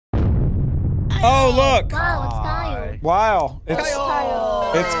Oh, look. Wow, it's Kyle. Wow. It's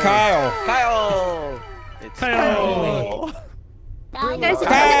Kyle. It's Kyle. Kyle. It's Kyle. You guys have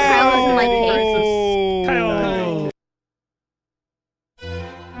Kyle in my case. Kyle.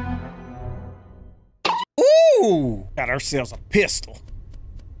 Ooh, got ourselves a pistol.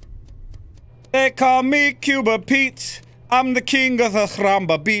 They call me Cuba Pete. I'm the king of the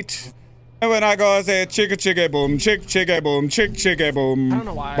Ramba beat. And when I go, I say chicka chicka boom, chick chicka boom, chick chicka boom. I don't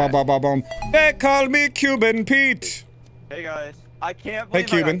know why. Ba ba ba boom. They call me Cuban Pete. Hey guys, I can't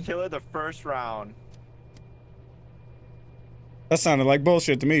believe I got killed the first round. That sounded like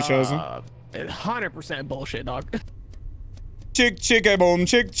bullshit to me, Chosen. 100% bullshit, dog. Chick chicka boom,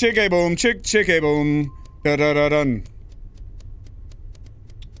 chick chicka boom, chick chicka boom. Da da da dun.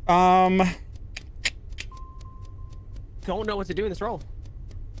 Don't know what to do in this role.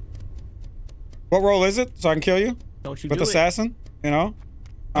 What role is it? So I can kill you? Don't you with do assassin? You know?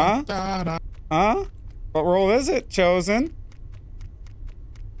 Huh? Huh? What role is it, Chosen?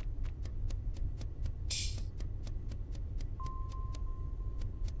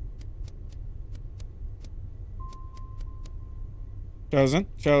 Chosen?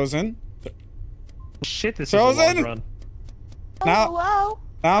 Chosen? Shit, this Chosen? is a long run. Now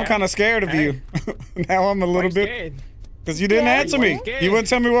I'm kind of scared of you. Now I'm a little bit... Because you didn't answer me. You wouldn't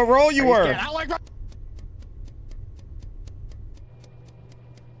tell me what role you were.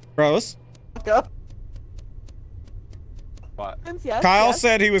 Rose? What? Kyle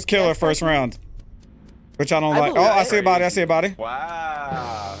said he was killer first round. Which I don't like. Oh, I see a body. I see a body.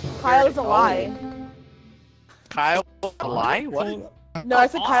 Wow. Kyle's a lie. Kyle a lie? What? No, I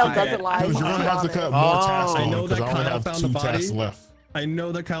said Kyle doesn't lie. You're gonna have to cut more tasks I on know that because I only Kyle have found 2 the body. tasks left. I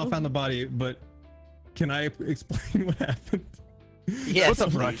know that Kyle found the body, but can I explain what happened? Yes. What's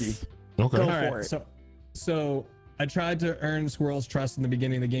up, Rocky? Okay. Go for it. So I tried to earn Squirrel's trust in the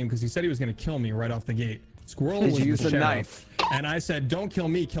beginning of the game because he said he was going to kill me right off the gate. Squirrel was the sheriff, knife? And I said, "Don't kill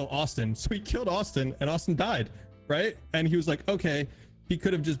me, kill Austin." So he killed Austin, and Austin died, right? And he was like, "Okay." He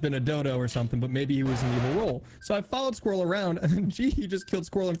could have just been a dodo or something, but maybe he was an evil role. So I followed Squirrel around, and then he just killed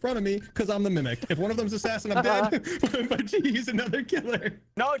Squirrel in front of me because I'm the mimic. If one of them's assassin, I'm dead. But He's another killer.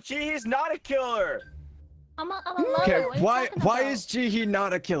 No, He's not a killer. I'm a lover. Okay, why is Jihi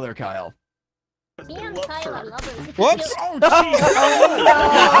not a killer, Kyle? Me and Kyle are lovers. Whoops! Oh,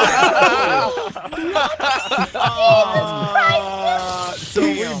 So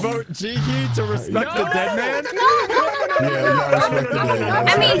we vote Jihi to respect the dead man?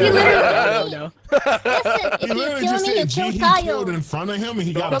 I mean, he literally. No. Listen, he literally just said Jihi killed in front of him and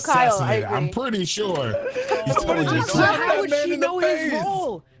he got assassinated. I'm pretty sure. How would she know his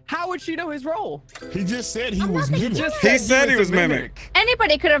role? How would she know his role? He just said he was mimic. He said he was mimic.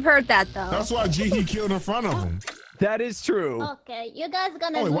 Anybody could have heard that, though. That's why Jihi killed in front of him. That is true. Okay, you guys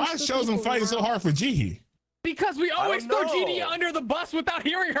gonna. Wait, why is Chosen fighting so hard for Jihi? Because we always throw GD under the bus without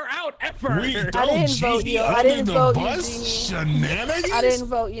hearing her out ever. We I didn't vote you. I didn't vote you. Shenanigans? I didn't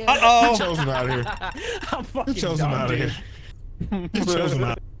vote you. Uh-oh. Chosen out of here. I'm fucking Chosen out of here. Chosen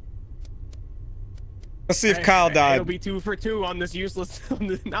out. Let's see if Kyle died. It'll be 2 for 2 on this useless.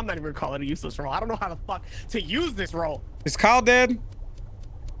 I'm not even gonna call it a useless role. I don't know how the fuck to use this role. Is Kyle dead?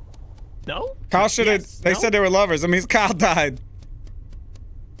 No. Kyle should have. They said they were lovers. I mean, Kyle died.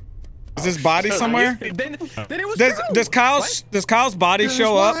 Is his body somewhere? Then it was does Kyle's body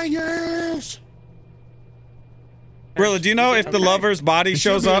show up? Rilla, do you know if the lover's body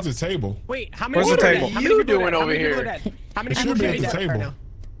shows up? At the table. Wait, how many? Where's the table? How many people doing over here? How many people at the table?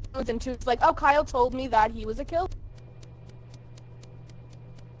 And she was like, "Oh, Kyle told me that he was a killer."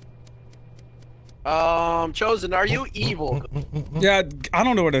 Chosen, are you evil? Yeah, I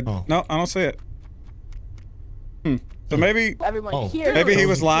don't know what to. No, I don't see it. So maybe everyone here. Maybe he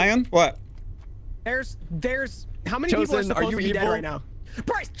was lying. What? There's how many people are supposed to be dead right now?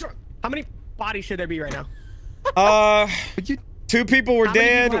 Bryce, how many bodies should there be right now? 2 people were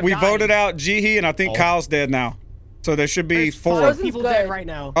dead. We died? voted out Jihi, and I think Kyle's dead now. So there should be 4. 5 people dead right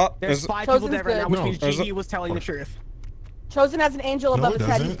now. There's 5 people dead right now, which means There's Jihi was telling the truth. Chosen has an angel above his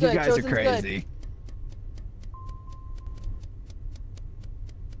head. He's good. You guys Chosen's are crazy. Good.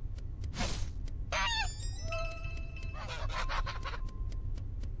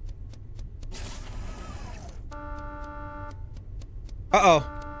 Uh-oh.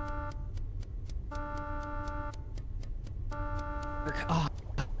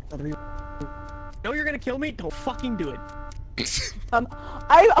 No, you're gonna kill me? Don't fucking do it.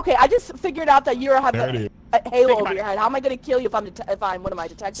 I just figured out that you have a halo over your head. How am I gonna kill you if I'm one of my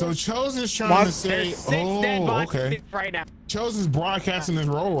detectives? So Chosen's trying to say, okay. Right now. Chosen's broadcasting his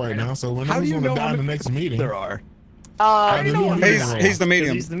role right now, so when he's gonna die in the next meeting. There are. He's the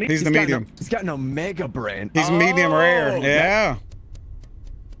medium. He's the medium. He's got an omega brain. He's medium rare. Yeah.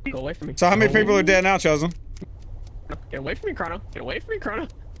 Go away from me. So how many people are dead now, Chosen? Get away from me, Chrono. Get away from me, Chrono.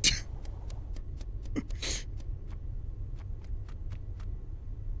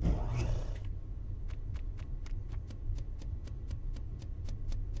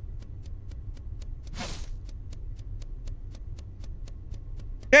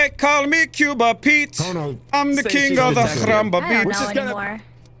 They call me Cuba Pete. I'm the king of the Ramba Beat.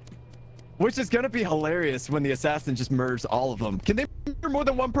 Which is gonna be hilarious when the assassin just murders all of them. Can they murder more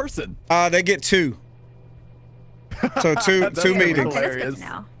than one person? They get 2. So two meetings.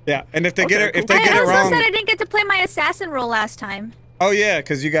 Yeah, and if they get it, I wrong. also said I didn't get to play my assassin role last time. Oh yeah,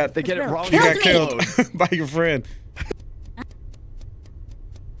 because you got. They get it wrong. You got killed by your friend.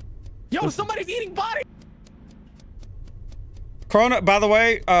 Yo, somebody's eating body. Chrono, by the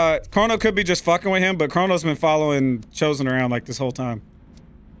way, Chrono could be just fucking with him, but Chrono's been following Chosen around like this whole time.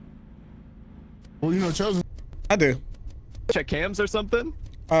 Well, you know Chosen. I do. Check cams or something?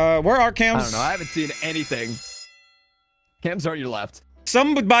 Where are cams? I don't know. I haven't seen anything. Cams are on your left.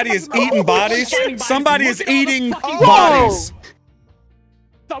 Somebody is eating bodies. Somebody is eating bodies.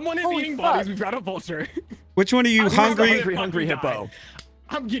 Someone is eating bodies. We've got a vulture. Which one are you? Hungry hippo.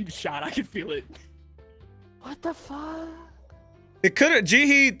 I'm getting shot. I can feel it. What the fuck? It could have.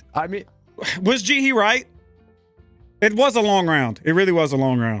 Jihi. I mean, was Jihi right? It was a long round. It really was a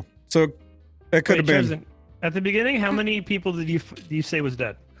long round. So it could have been. Chosen, at the beginning, how many people did you say was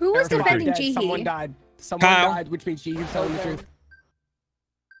dead? Who was defending Jihi? Someone died. Someone died, which means Jihi's telling the truth.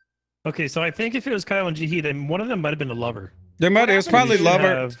 Okay, so I think if it was Kyle and Jihi, then one of them might have been a lover. There might. It was probably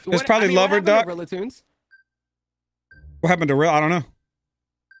lover. It's probably lover duck. What happened to Real? I don't know.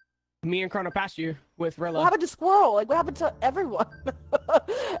 Me and Chrono passed you with Rilla. What happened to Squirrel? Like, what happened to everyone?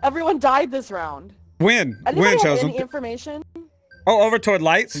 Everyone died this round. When Chosen? Any information? Oh, over toward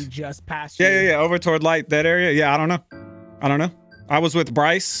lights. We just passed you. Yeah. Over toward light. That area. Yeah, I don't know. I was with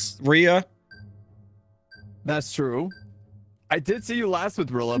Bryce, Rhea. That's true. I did see you last with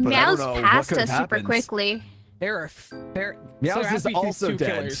Rilla, but Meow's I don't know passed what us super quickly. Meow's is also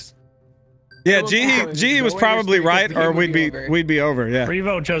dead. Killers. Yeah, Jihi was probably right, or we'd be over. Yeah. Where you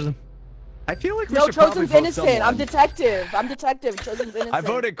vote, Chosen? I feel like no, Chosen's innocent. I'm detective. Chosen's innocent. I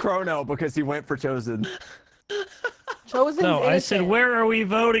voted Chrono because he went for Chosen. Chosen's innocent. I said, where are we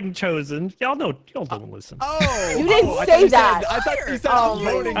voting, Chosen? Y'all don't listen. Oh, you didn't say that. I thought you said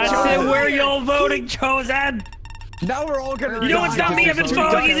voting. I said, where y'all voting, Chosen? Now we're all gonna. You know it's not me. I've been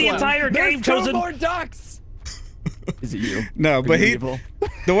following you the entire game, Chosen. More ducks. Is it you? No, but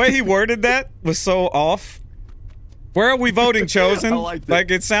the way he worded that was so off. Where are we voting, Chosen?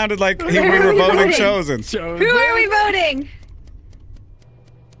 Like it sounded like we were voting Chosen. Who are we voting?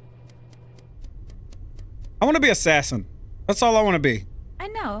 I want to be assassin. That's all I want to be. I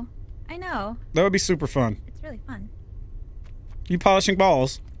know. That would be super fun. It's really fun. You polishing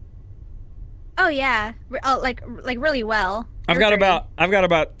balls? Oh yeah. Oh, like really well. I've got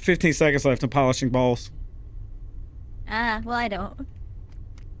about 15 seconds left in polishing balls. Well, I don't.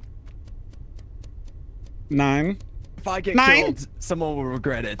 9. If I get killed, someone will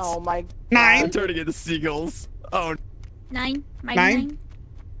regret it. Oh my. 9. I'm turning into seagulls. Oh. 9. 9.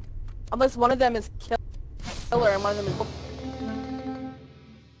 Unless one of them is killer and one of them is.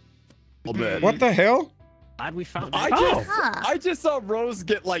 What the hell? Glad we found it. I just saw Rose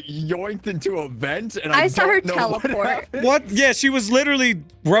get like yoinked into a vent, and I saw her don't know teleport. What? Yeah, she was literally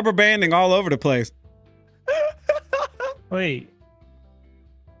rubber banding all over the place. Wait.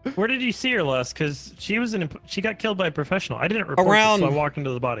 Where did you see her last? Because she got killed by a professional. I didn't report this, so I walked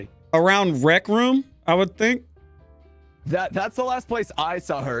into the body. Around rec room, I would think. That's the last place I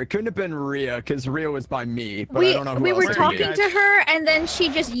saw her. It couldn't have been Rhea, because Rhea was by me. But I don't know who we else were it talking is. to her, and then she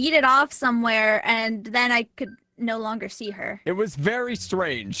just yeeted off somewhere, and then I could no longer see her. It was very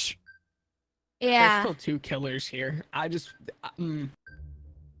strange. Yeah. There's still 2 killers here. I just.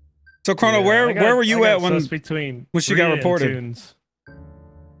 So Chrono, where were you at when she got reported? Tunes.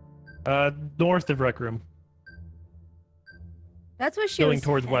 North of Rec Room. That's what she going was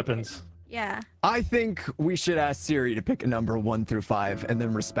towards weapons. Yeah. I think we should ask Siri to pick a number 1 through 5 and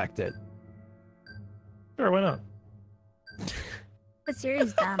then respect it. Sure, why not? But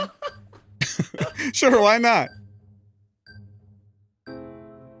Siri's dumb. Sure, why not?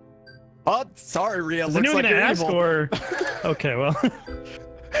 Oh, sorry, Rhea. Is anyone gonna ask or? Okay, well.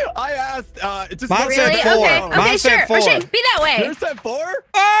 I asked. Just Mine said 4. Okay, Mine said 4. Sure, be that way. You said 4?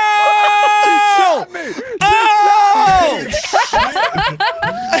 Oh! She shot me! Oh!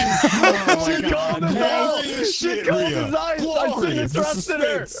 She called his eyes. I shouldn't have trusted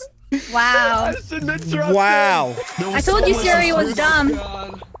her. Wow. Wow. I told you Siri was dumb.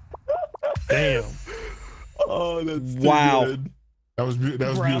 Damn. Oh, that's wow. Good. That was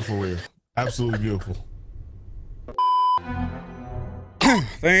beautiful, Leah. Absolutely beautiful.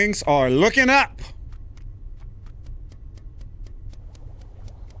 Things are looking up.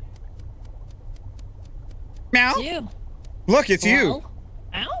 Meow. It's you. Look, it's you.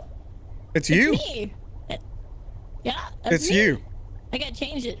 Ow? It's you. Me. Yeah, that's it's me. you. I gotta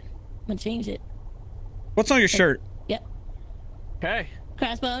change it. I'm gonna change it. What's on your shirt? Yep. Okay.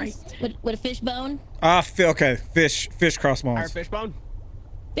 Crossbones with a fish bone. Okay. Fish crossbones. Our fish bone.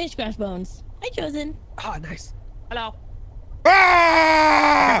 Fish crossbones. Hi, Chosen. Oh, nice. Hello.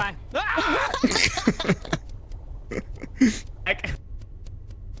 Ah! Okay,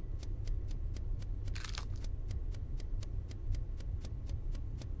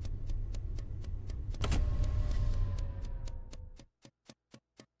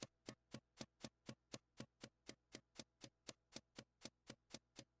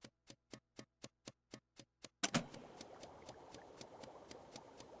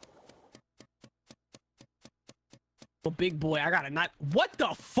 big boy, I got a knife. What the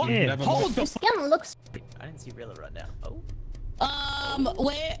fuck? Yeah. Hold the Skin looks. I didn't see Rilla run down. Oh.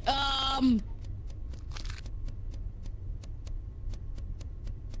 Where?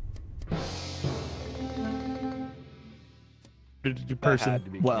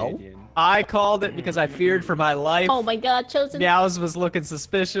 Well, I called it because I feared for my life. Oh my God, Chosen. Meows was looking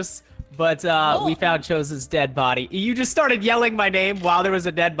suspicious, but we found Chosen's dead body. You just started yelling my name while there was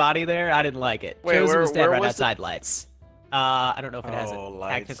a dead body there. I didn't like it. Wait, Chosen where- was dead where right was outside lights. I don't know if it has a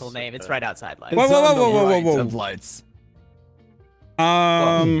lights. technical name. It's right outside lights. Whoa, whoa, whoa, whoa, whoa, whoa. Of lights.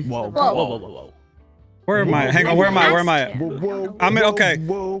 Whoa, whoa, whoa, whoa. Where am I? Hang on, where am I? Where am I? I'm in,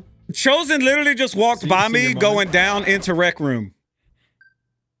 okay. Chosen literally just walked by me going down into rec room.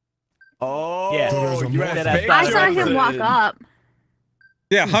 Oh, Yeah. you had I saw him walk up.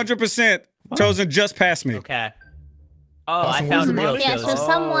 Yeah, 100%. Chosen just passed me. Okay. Oh, I Awesome. found Where's real the Yeah, Chosen. so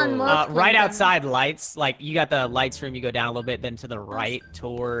someone looked. Right outside lights, like you got the lights room, you go down a little bit, then to the right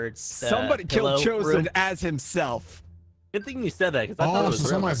towards the Somebody killed pillow Chosen room. as himself. Good thing you said that, because I thought it Oh, was so real.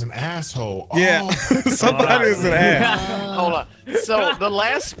 somebody's an asshole. Yeah, Oh. somebody's an ass. Hold on. So the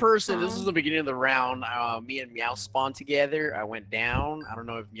last person, this was the beginning of the round. Me and Meow spawned together. I went down. I don't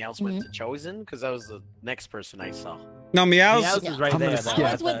know if Meow's went to Chosen because that was the next person I saw. No, Meows. Meows was right I'm there. gonna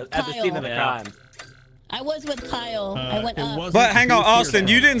though, skip. at the scene of the crime. I was with Kyle. I went up. But hang on, Austin,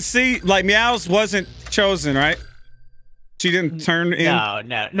 you didn't see, like, Meows wasn't Chosen, right? She didn't turn in. No.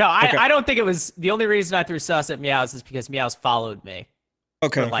 Okay. I don't think it was. The only reason I threw sus at Meows is because Meows followed me.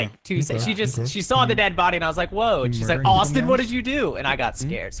 Okay. For like 2 seconds. Okay. She saw the dead body and I was like, whoa. And she's like, Murdering Austin, Meows? what did you do? And I got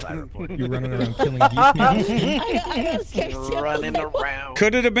scared, so I reported. You running around killing geese? Meows? I got scared too. Running around.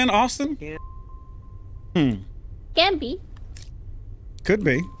 Could it have been Austin? Can be. Could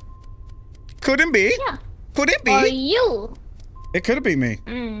be. Couldn't be. Yeah. Could it Or be? you. It could have been me.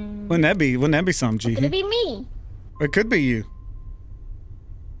 Wouldn't that be something, G? Could it be me? It could be you.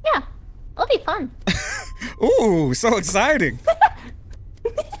 Yeah. It'll be fun. Ooh, so exciting.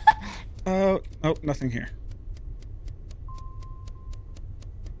 Oh, nothing here.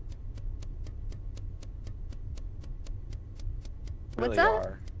 What's up?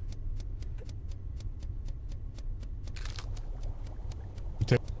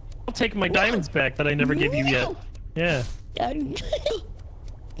 I'll take my diamonds back that I never gave you yet. Yeah.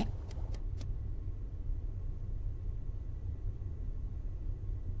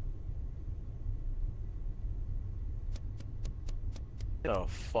 Oh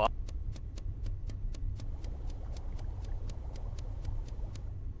fuck.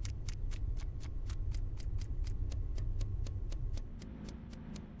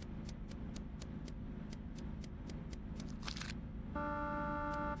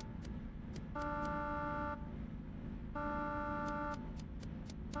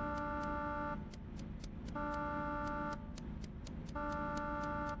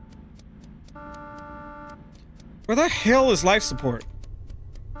 Where the hell is life support?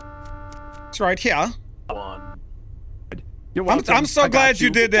 It's right here. I'm so glad you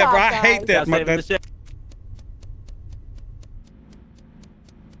did that, bro. I hate that.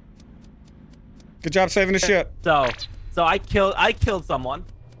 Good job saving the ship. So I killed someone.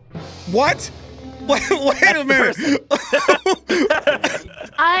 What? Wait a minute.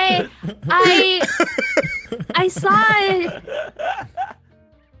 I saw it.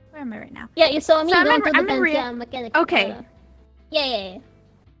 Where am I right now? Yeah, you saw me So going to the I'm vent. in Yeah, mechanic. Okay. Yeah.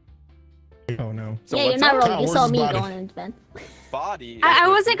 Oh no. So Yeah, you're what's not up? wrong. You Where's saw his me body? going into vent. Body. I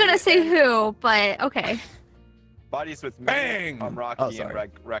wasn't gonna say who, but okay. Body's with me. Bang! Rocky and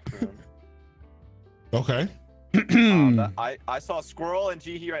Rec Room. Okay. I saw Squirrel and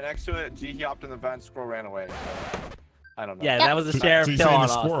Jihi right next to it. Jihi hopped in the vent. Squirrel ran away. I don't know. Yeah, that was a sheriff kill on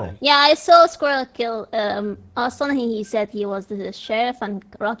Austin. Yeah, I saw Squirrel kill Austin. He said he was the sheriff and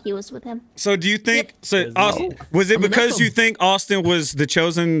Rocky was with him. So do you think? So Austin, was it because you think Austin was the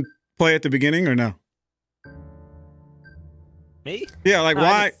chosen play at the beginning, or no? Me? Yeah, like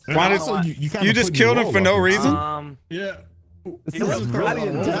why did you just killed him for no reason? Yeah. It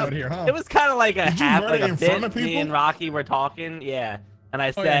was kind of like a half, like a bit. Me and Rocky were talking, yeah, and I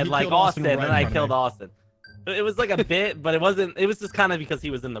said like Austin, and I killed Austin. It was like a bit, but it wasn't. It was just kind of because he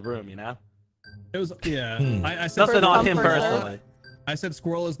was in the room, you know. It was I said nothing on him personally. I said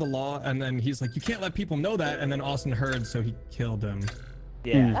Squirrel is the law, and then he's like, you can't let people know that, and then Austin heard, so he killed him.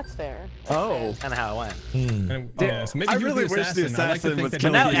 Yeah, that's fair. That's kind of how it went. And, yeah, so maybe I really wish the assassin was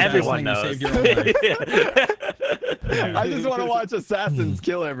killed. Now everyone knows. I just want to watch assassins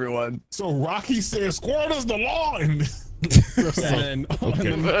kill everyone. So Rocky says Squirrel is the law, and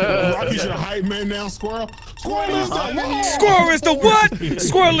Rocky's your hype man now. Squirrel is the law. Squirrel is the what?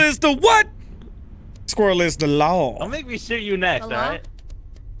 Squirrel is the what? Squirrel is the law. Don't make me shoot you next, all right?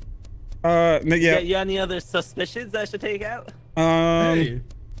 Yeah. You any other suspicions I should take out? Hey.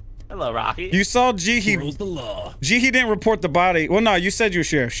 Hello, Rocky. You saw Jihi. The law. Jihi didn't report the body. Well, no, you said you were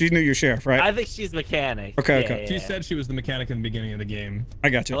sheriff. She knew you were sheriff, right? I think she's mechanic. Okay. She said she was the mechanic in the beginning of the game. I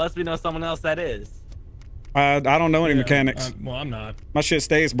got you. Unless we know someone else that is. I don't know any mechanics. Well, I'm not. My shit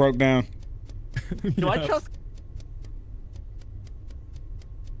stays broke down. Do I trust?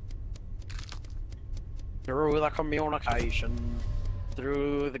 Through the communication.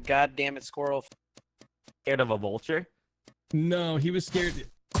 Through the goddamn it Squirrel. Scared of a vulture? No, he was scared.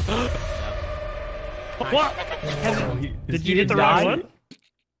 What? Did you hit the wrong one?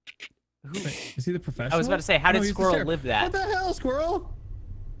 Is he the professional? I was about to say, how did Squirrel live that? What the hell, Squirrel?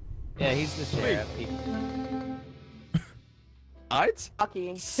 Yeah, he's the sheriff.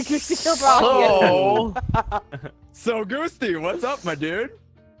 Rocky. Goosey killed Rocky. So Goosey, what's up, my dude?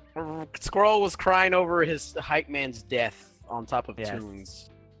 Squirrel was crying over his hype man's death on top of CaRtOoNz.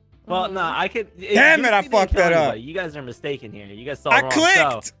 Well, no, I could. Damn it! I fucked that up. You guys are mistaken here. You guys saw I wrong.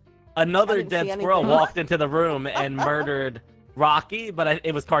 clicked. So, another dead squirrel walked into the room and murdered Rocky, but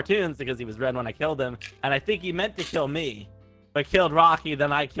it was CaRtOoNz because he was red when I killed him, and I think he meant to kill me, but killed Rocky.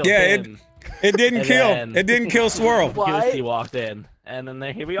 Then I killed him. It didn't kill. It didn't kill Squirrel. Goosey walked in, and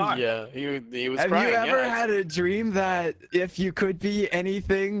then here we are. Yeah, he was Have crying. you ever had a dream that if you could be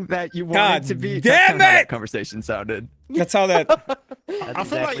anything that you wanted God to be? damn That's how it! that conversation sounded. That's how that. I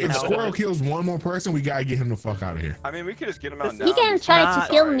feel like if Squirrel kills one more person, we gotta get him the fuck out of here. I mean, we could just get him out now. He can try to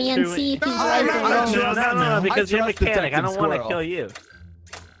kill me and see if he's right. No, because you're mechanic. I don't want to kill you.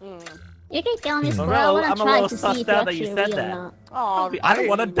 You can kill me, Squirrel. I want to try to see if you're actually real or not. Oh, I don't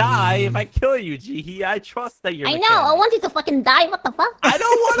want to die if I kill you, Jihi. I trust that you're I mechanic. know. I want you to fucking die. What the fuck? I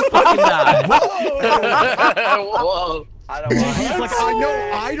don't want to fucking die. Whoa. I don't want He's like, I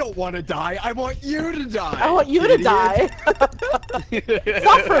know I don't want to die. I want you to die. I want you to die. It's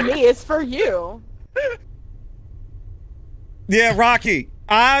not for me. It's for you. Yeah, Rocky.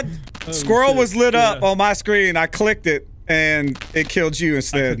 Squirrel was lit up on my screen. I clicked it, and it killed you I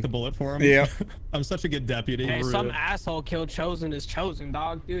instead. took the bullet for him. Yeah. I'm such a good deputy. Hey, some asshole killed Chosen is Chosen,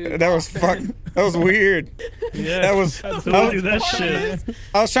 dog, dude. That was That was weird. Yeah, that was. that shit.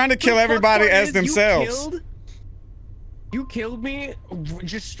 I was trying to kill everybody as themselves. You killed me.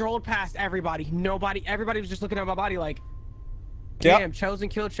 Just strolled past everybody. Everybody was just looking at my body like, damn, Chosen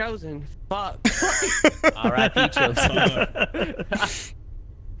killed Chosen. Fuck. R.I.P. Chosen.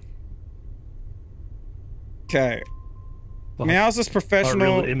 Okay. Meow's this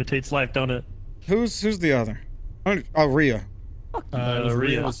professional. Really imitates life, don't it? Who's the other? Oh, Rhea.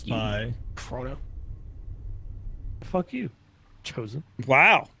 Rhea's spy. Chrono. Fuck you, Chosen.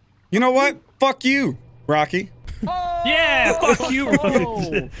 Wow. You know what? Fuck you, Rocky. Oh! Yeah, fuck you,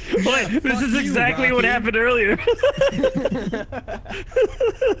 Rocky. Wait, this is exactly what happened earlier.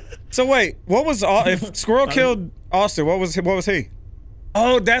 So wait, what was if Squirrel killed Austin? What was he?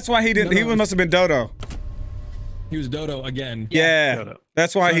 Oh, that's why he didn't. He must have been Dodo. He was Dodo again. Yeah, Dodo.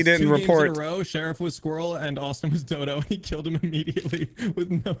 That's why he didn't report. 2 games in a row, Sheriff was Squirrel and Austin was Dodo. He killed him immediately with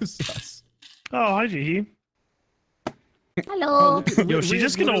no sus. Oh, hi, Jihi. Hello. Yo, she's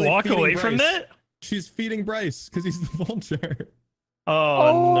just gonna walk away from that? She's feeding Bryce because he's the vulture.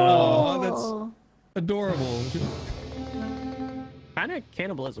 Oh, no. Oh, that's adorable. Kind of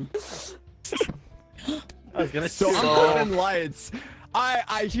cannibalism. I was gonna So I'm calling lights.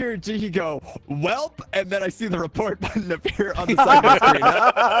 I hear G go, "Welp," and then I see the report button appear on the side of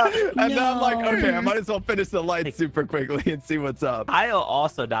the screen. And then I'm like, okay, I might as well finish the lights super quickly and see what's up. Kyle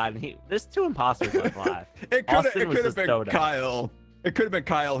also died, and there's 2 imposters left alive. It could have been Kyle. It could have been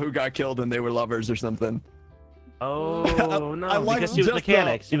Kyle who got killed and they were lovers or something. Oh, no, because she was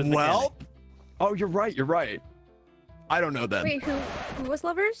mechanic. She was mechanic. Oh, you're right. You're right. I don't know that. Wait, who was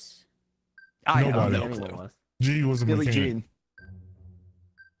lovers? I have Nobody. no clue. G was a Billie mechanic. Jean.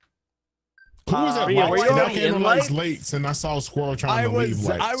 Who was at lights? I came in lights late, and I saw Squirrel trying to leave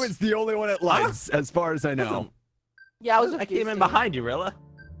lights. I was the only one at lights, as far as I know. Yeah, I came in behind you, Rilla.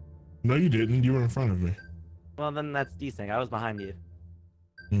 No, you didn't. You were in front of me. Well, then that's decent. I was behind you.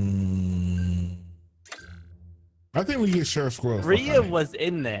 I think we get Sheriff Squirrel. Rhea was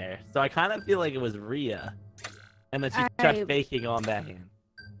in there, so I kind of feel like it was Rhea. And then she tried faking on backhand.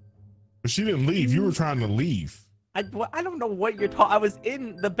 But she didn't leave. You were trying to leave. I don't know what you're talking. I was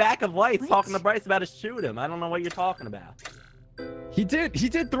in the back of lights talking to Bryce about to shoot him. I don't know what you're talking about. He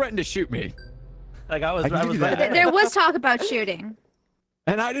did threaten to shoot me. Like I was right there. There was talk about shooting.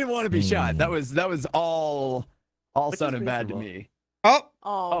 And I didn't want to be shot. That was all sounded bad to me.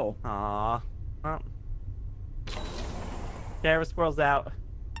 Oh. Aw. Sheriff Squirrel's out.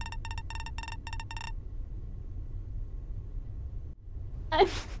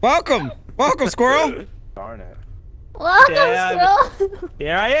 Welcome, Squirrel. Darn it. Welcome, Squirrel.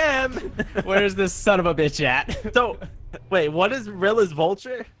 Here I am. Where's this son of a bitch at? So, wait, what is Rilla's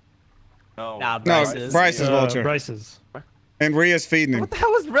vulture? No. Nah, Bryce's. Bryce's vulture. Bryce's. And Rhea's feeding him. What the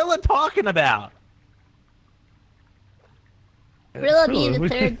hell was Rilla talking about? Rilla being the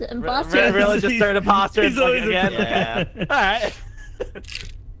third imposter. Rilla just third imposter He's always again. Yeah. Alright.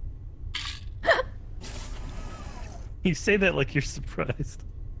 You say that like you're surprised.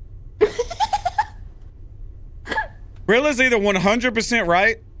 Rilla's either 100%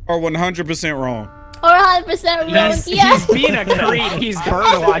 right or 100% wrong. Or 100% wrong. He's being a creep. He's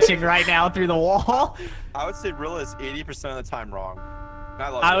bird watching right now through the wall. I would say Rilla is 80% of the time wrong. And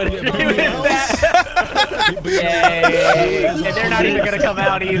I would agree with that. And they're not even gonna come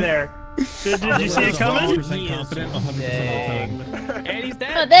out either. Did you see it coming? 100% confident 100% of the time. And he's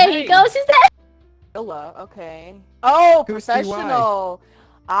dead. Oh, there he goes. He's dead. Rilla, okay. Oh, Goose, professional.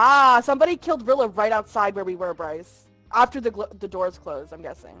 Ah, somebody killed Rilla right outside where we were, Bryce. After the doors closed, I'm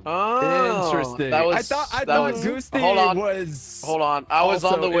guessing. Oh, interesting. That was, I thought Goose was. Hold on. I was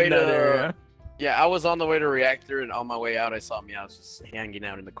on the way to. area. Yeah, I was on the way to reactor, and on my way out, I saw Meow just hanging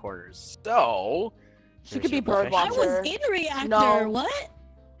out in the corners. So. She could be bird watcher. I was in reactor. No. What?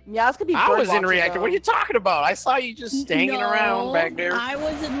 Meows could be bird I was in watcher, reactor. though. What are you talking about? I saw you just hanging around back there. I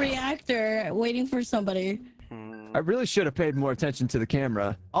was in reactor waiting for somebody. I really should have paid more attention to the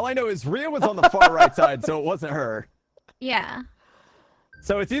camera. All I know is Rhea was on the far right side, so it wasn't her. Yeah.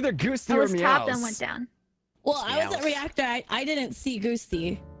 So it's either Goosey I or was top, Meows. then went down. Well, I was at reactor. I didn't see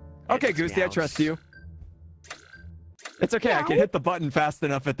Goosey. Okay, Goosey, I trust you. It's okay. I can hit the button fast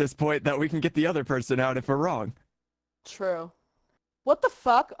enough at this point that we can get the other person out if we're wrong. True. What the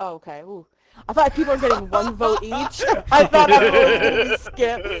fuck? Oh, okay. Ooh. I thought people were getting 1 vote each. I thought everyone was going to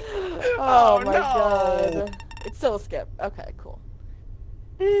skip. Oh my god. It's still a skip. Okay, cool.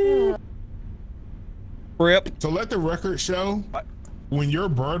 Rip. So let the record show when you're a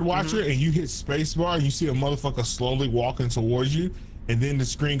bird watcher and you hit spacebar and you see a motherfucker slowly walking towards you, and then the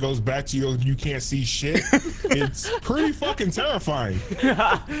screen goes back to you and you can't see shit. It's pretty fucking terrifying.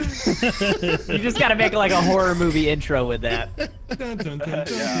 You just gotta make like a horror movie intro with that.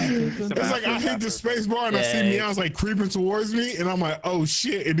 It's like I hit the space bar and I see Meows like creeping towards me, and I'm like, oh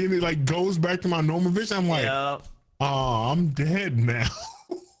shit, and then it like goes back to my normal vision. I'm like, oh, I'm dead now.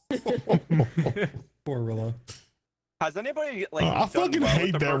 Poor Rilla. Has anybody like? I fucking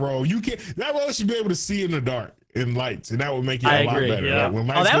hate that role. You can't. That role should be able to see in the dark in lights, and that would make it a lot better. Yeah. Like, when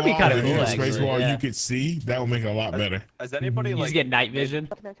lights that would be kind of cool. cool. Space bar, you could see. That would make it a lot better. Has anybody You like? just get night vision.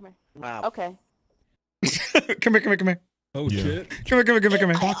 Come here. Wow. Okay. Come here. Oh shit. Come here.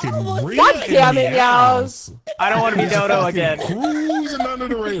 Fucking God damn it, Meows. I don't want to be Dodo again. Cruising under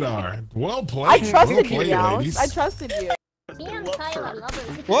the radar. Well played. I trusted you, well played, Meows. ladies. I trusted you.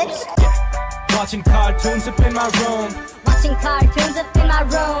 Whoops. Watching cartoons up in my room. Watching cartoons up in my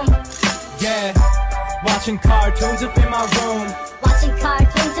room. Yeah. Watching cartoons up in my room. Watching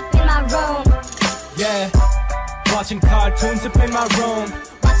cartoons up in my room. Yeah. Watching cartoons up in my room.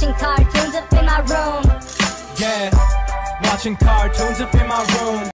 Watching cartoons up in my room. Yeah. Watching cartoons up in my room.